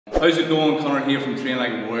How's it going? Conor here from Train Like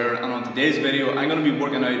a Warrior, and on today's video I'm going to be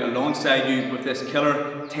working out alongside you with this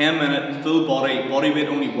killer 10-minute full body bodyweight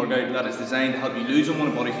only workout that is designed to help you lose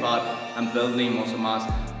unwanted body fat and build lean muscle mass.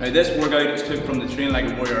 Now this workout is took from the Train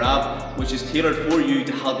Like a Warrior app, which is tailored for you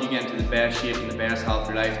to help you get into the best shape and the best health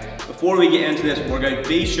of your life. Before we get into this workout,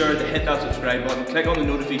 be sure to hit that subscribe button, click on the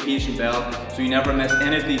notification bell so you never miss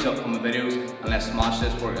any of these upcoming videos, and let's smash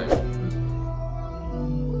this workout.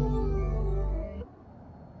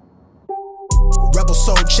 Rebel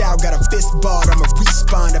soul child, got a fist balled, I'm a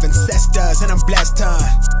respawn of ancestors, and I'm blessed,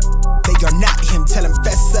 They are not him, tell him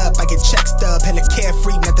fess up, I get check stub, hella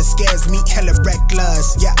carefree, nothing scares me, hella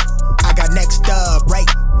reckless, yeah, I got next up, right,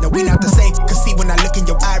 no we not the same, cause see when I look in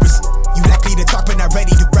your iris, you likely to talk but not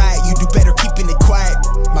ready to ride, you do better keeping it quiet,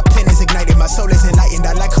 my pen is ignited, my soul is enlightened,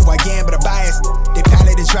 I like who I am but I'm biased, their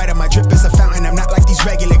palate is right and my drip is a fountain, I'm not like these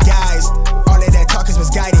regular guys, all of that talk is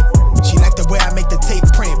misguided, she like the way I make the tape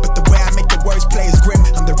print, but the way I make the words play is grim.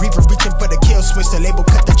 I'm the reaper reaching for the kill switch, the label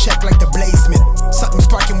cut the check like the bladesmith. Something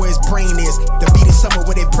sparking where his brain is, the beat is somewhere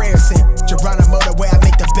where their prayers in. Geronimo, the way I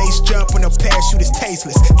make the bass jump when no parachute is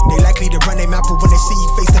tasteless. They likely to run their mouth, but when they see you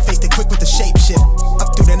face to face, they quick with the shape shift.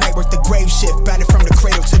 Up through the night, work the grave shift, batted from the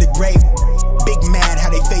cradle to the grave. Big mad how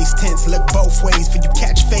they face tense, look both ways for you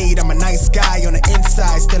catch fade. I'm a nice guy on the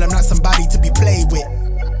inside, still I'm not somebody to be played with.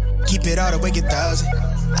 Keep it all the way 1,000.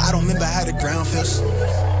 I don't remember how the ground feels.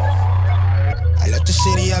 I left the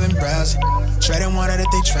city, I've been browsing, treading water that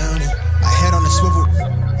they drowning. My head on the swivel,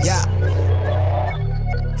 yeah.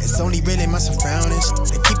 It's only really my surroundings.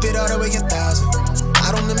 They keep it all the way 1,000.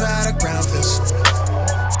 I don't remember how the ground feels.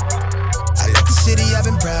 I left the city, I've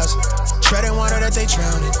been browsing, treading water that they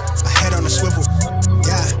drowning. My head on the swivel,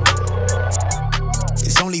 yeah.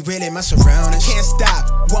 It's only really my surroundings. Can't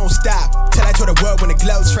stop, won't stop, till I tour the world when the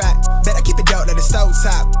glow trap. Better keep it dope like the stove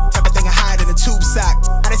top. Type of thing I hide in a tube sock.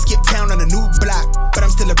 I done skip town on a new block, but I'm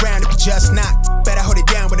still around if you just not. Better hold it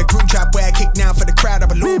down with a groove drop where I kick down for the crowd, a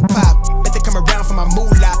balloon pop. Bet they come around for my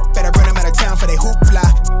moolah. Better run them out of town for they hoopla.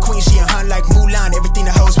 Queen, she a hun like Mulan. Everything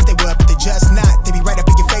the hoes what they were, but they just not. They be right up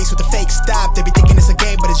in your face with the fake stop. They be thinking it's a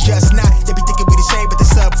game, but it's just not. They be thinking we the same, but the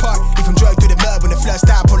subpar. Leave them drug through the mud when the flood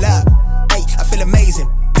stop, pull up. Hey, I feel amazing.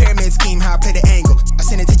 Pyramid scheme, how I play the angle. I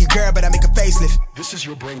send it to your girl, but I make a facelift. This is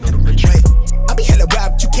your brain on the rich. I be hella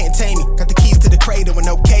wild, but you can't tame me. Got the keys to the cradle with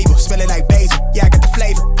no cable. Smell it like basil. Yeah, I got the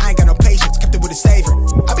flavor. I ain't got no patience. Kept it with a savor.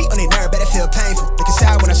 I be on their nerve, but it feel painful. Looking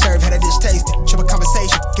sour when I serve, had a dish tasted. Triple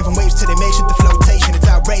conversation, giving waves to the nation. The flotation, it's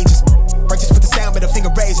outrageous. Righteous with the sound, but a finger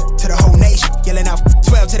razor to the whole nation. Yelling out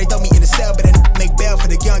 12 till they throw me in the cell, but I make bail for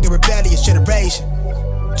the young and rebellious generation.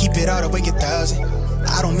 Keep it all the way 1,000.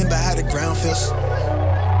 I don't remember how the ground feels.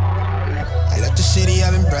 I left the city,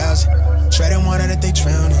 I've been browsing, treading water that they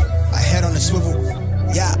drowning. My head on the swivel,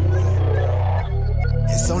 yeah.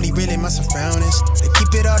 It's only really my surroundings. They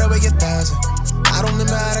keep it all the way 1,000. I don't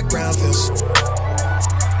remember how the ground feels.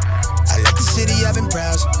 I left the city, I've been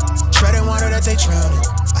browsing, treading water that they drowning.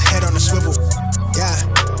 My head on the swivel, yeah.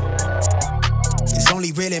 It's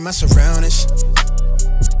only really my surroundings.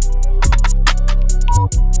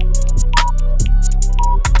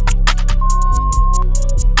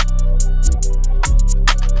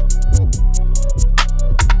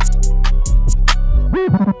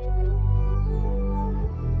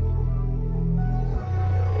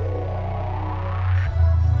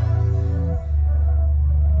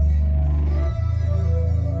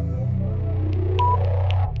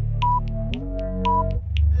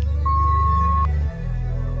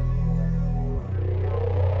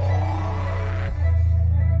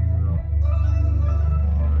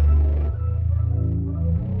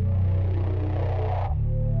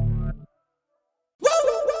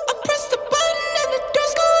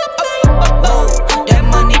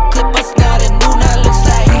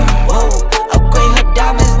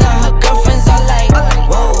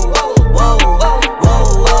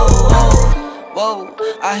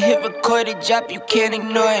 I hit record a drop, you can't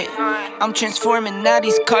ignore it. I'm transforming now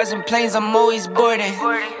these cars and planes, I'm always boarding.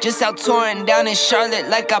 Just out touring down in Charlotte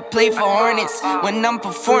like I play for Hornets. When I'm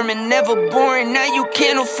performing, never boring, now you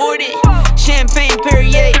can't afford it. Champagne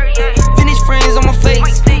Perrier, vintage frames on my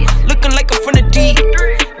face, looking like I'm from the deep.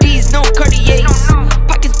 These no Cartiers,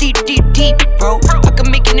 pockets deep, deep, deep, bro. I can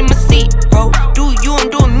make it in my seat, bro. Do you, I'm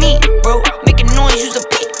doing me, bro. Making noise, use a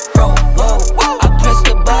beat, bro. Whoa, I press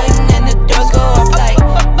the button and the doors go off like,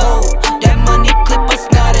 whoa. That money clip us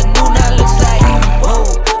now, the new now looks like, whoa.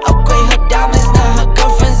 Upgrade her diamonds, now her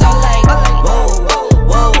girlfriends are like, whoa,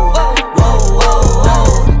 whoa, whoa, whoa,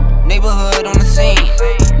 whoa. Neighborhood on the scene,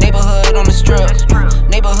 neighborhood on the strip,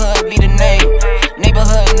 neighborhood be the name,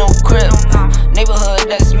 neighborhood no crib, neighborhood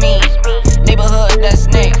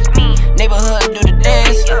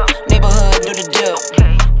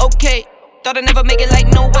thought I'd never make it,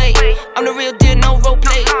 like no way. I'm the real deal, no role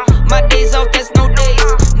play. My days off, that's no days.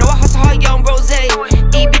 No, I hustle hard, young rose.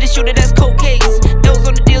 E be the shooter, that's cold case. Those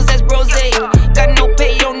on the deals, that's brose. Got no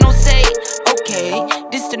pay, yo, no say. Okay,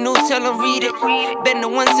 this the news, tell them read it. Been the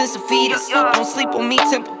one since the fetus. Don't sleep on me,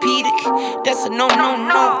 Tempur-Pedic. That's a no, no,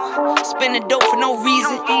 no. Spending dope for no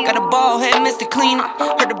reason. Got a ball head, Mr. Cleaner.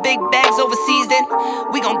 Heard the big bags overseas, then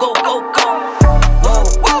we gon' go, go, go. Whoa,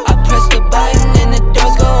 I press the button and the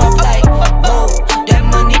doors go off like, whoa. That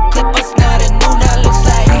money clip us now, the new now looks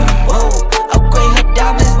like, whoa. Upgrade her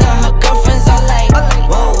diamonds, now her girlfriends are like,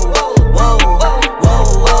 whoa, whoa, whoa, whoa,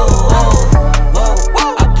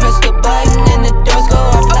 whoa. I press the button and the doors go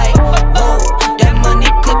off like, whoa. That money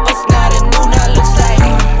clip us now, the new now looks like,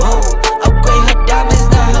 whoa. Upgrade her diamonds,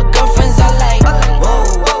 now her girlfriends are like, whoa,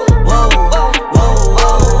 whoa, whoa, whoa.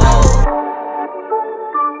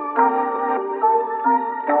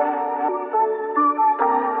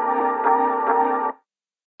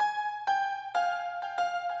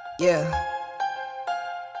 Yeah.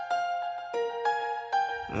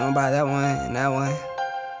 I'm gonna buy that one and that one.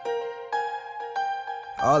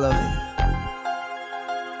 All of it.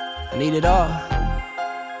 I need it all.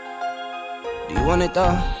 Do you want it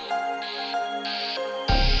though?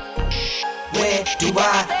 Where do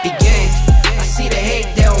I begin? I see the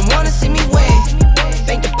hate, they don't wanna see me win.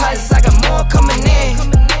 Bank deposits, I got more coming in.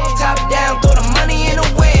 Top down, throw the money in the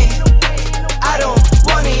wind. I don't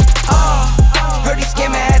want it all. Heard he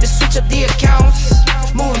scammer, had to switch up the accounts.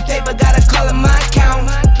 Moving paper, gotta call it my account.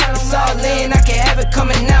 It's all in, I can have it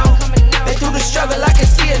coming out. Been through the struggle, I can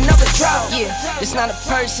see another drought. Yeah, it's not a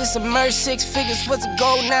purse, it's a merch. 6 figures was a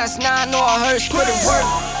goal, now it's 9. All I heard's put it work.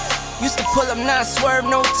 Used to pull up, not swerve.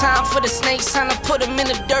 No time for the snakes, time to put them in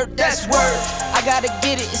the dirt, that's word. I gotta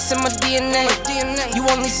get it, it's in my DNA. You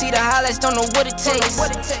only see the highlights, don't know what it takes.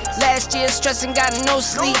 Last year stressing, got no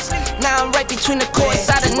sleep. Now I'm right between the courts,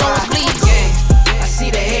 I the nosebleeds. I see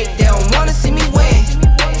the hate, they don't wanna see me win.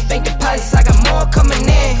 Bank deposits, I got more coming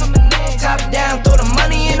in. Top down, throw the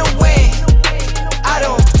money in the wind. I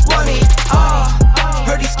don't want it all.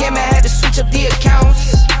 Heard he scammer, had to switch up the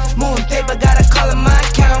accounts. Moving paper, gotta call it my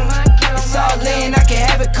account. It's all in, I can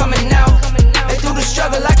have it coming out. And through the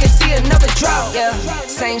struggle, I can see another drought. Yeah,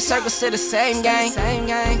 same circles to the same gang.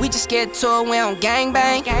 We just get to it, we don't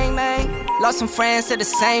gangbang. Lost some friends to the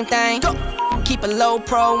same thing. Keep a low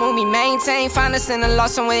pro when we maintain. Find us in a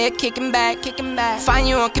lost somewhere, kicking back. Find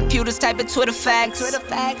you on computers, type in Twitter facts.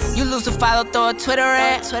 You lose a follow, throw a Twitter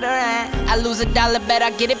rant. I lose $1, bet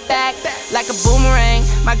I get it back like a boomerang.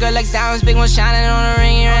 My girl likes diamonds, big one shining on a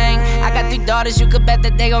ring. I got 3 daughters, you could bet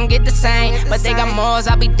that they gon' get the same. But they got morals,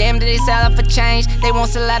 I'll be damned if they sell up for change. They won't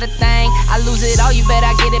sell out a thing. I lose it all, you bet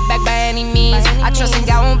I get it back by any means. I trust in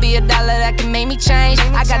God, won't be $1 that can make me change.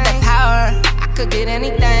 I got that power, I could get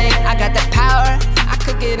anything. I got that power, I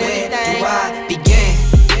could get anything. Where do I begin?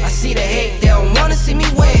 I see the hate, they don't wanna see me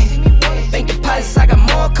win. Bank deposits, I got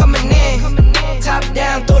more coming in. Top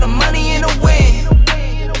down, throw the money in the wind.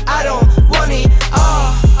 I don't want it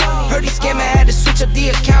all. Heard he scammer, had to switch up the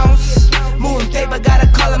accounts. Moving paper, gotta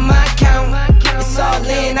call it my account. It's all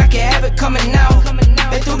in, I can have it coming out.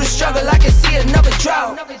 Been through the struggle, I can see another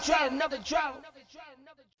drought.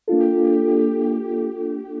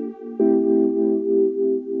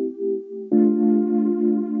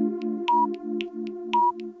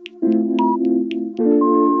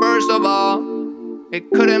 First of all, it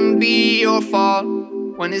couldn't be your fault.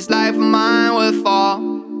 When this life of mine would fall,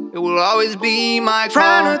 it will always be my call.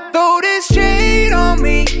 Trying to throw this shade on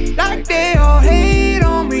me, like they all hate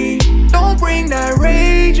on me. Don't bring that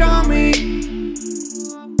rage on me.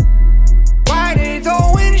 Why they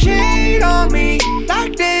throwing shade on me,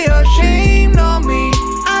 like they ashamed of me?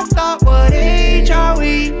 I thought, what age are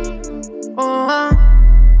we?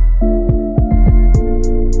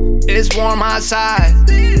 It's warm outside,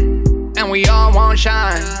 and we all want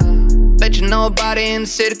shine. Bet you nobody in the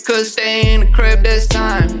city could stay in the crib this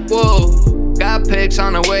time. Whoa, got pics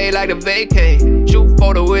on the way like a vacay. Shoot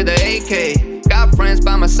photo with a AK. Got friends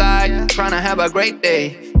by my side, trying to have a great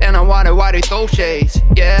day. Then I wonder why they throw shades.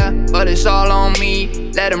 Yeah, but it's all on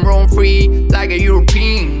me. Let them roam free like a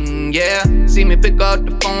European. Yeah, see me pick up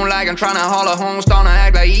the phone like I'm trying to haul a home, starting to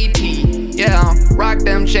act like E.T. Yeah, rock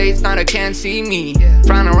them shades, now they can't see me.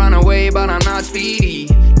 Trying to run away, but I'm not speedy.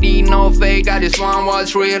 Need no fake, I just want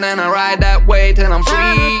what's real, and I ride that way till I'm free.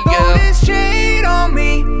 Yeah, throw this shade on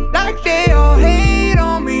me, like they all hate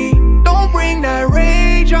on me. Don't bring that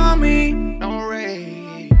rage on me. No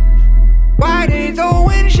rage. Why they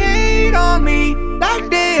throwing shade on me, like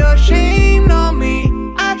they ashamed of me?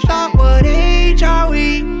 I thought, what age are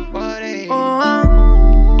we? What age?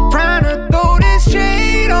 Trying to throw this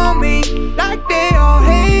shade on me, like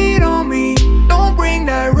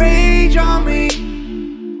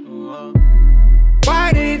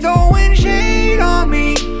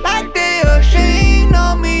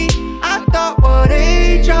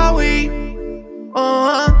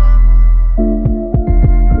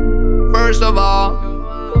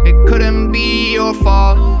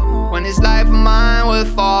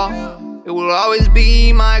would fall, it will always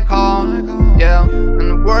be my call. Yeah, and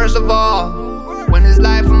the worst of all, when this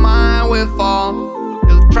life of mine will fall,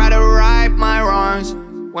 you'll try to right my wrongs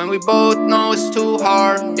when we both know it's too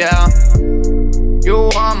hard. Yeah, you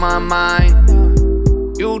on my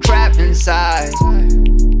mind, you trapped inside,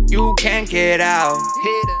 you can't get out.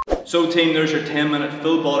 So team, there's your 10-minute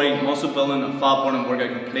full body muscle building and fat burning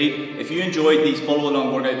workout complete. If you enjoyed these follow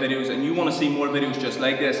along workout videos and you want to see more videos just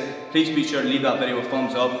like this, please be sure to leave that video a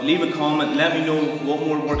thumbs up. Leave a comment, let me know what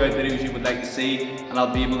more workout videos you would like to see, and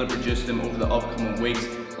I'll be able to produce them over the upcoming weeks.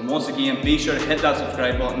 And once again, be sure to hit that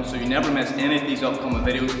subscribe button so you never miss any of these upcoming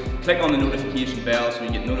videos. Click on the notification bell so you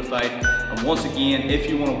get notified. And once again, if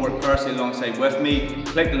you want to work personally alongside with me,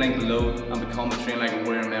 click the link below and become a Train Like a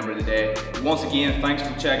Warrior member today. Once again, thanks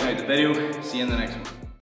for checking out the video. See you in the next one.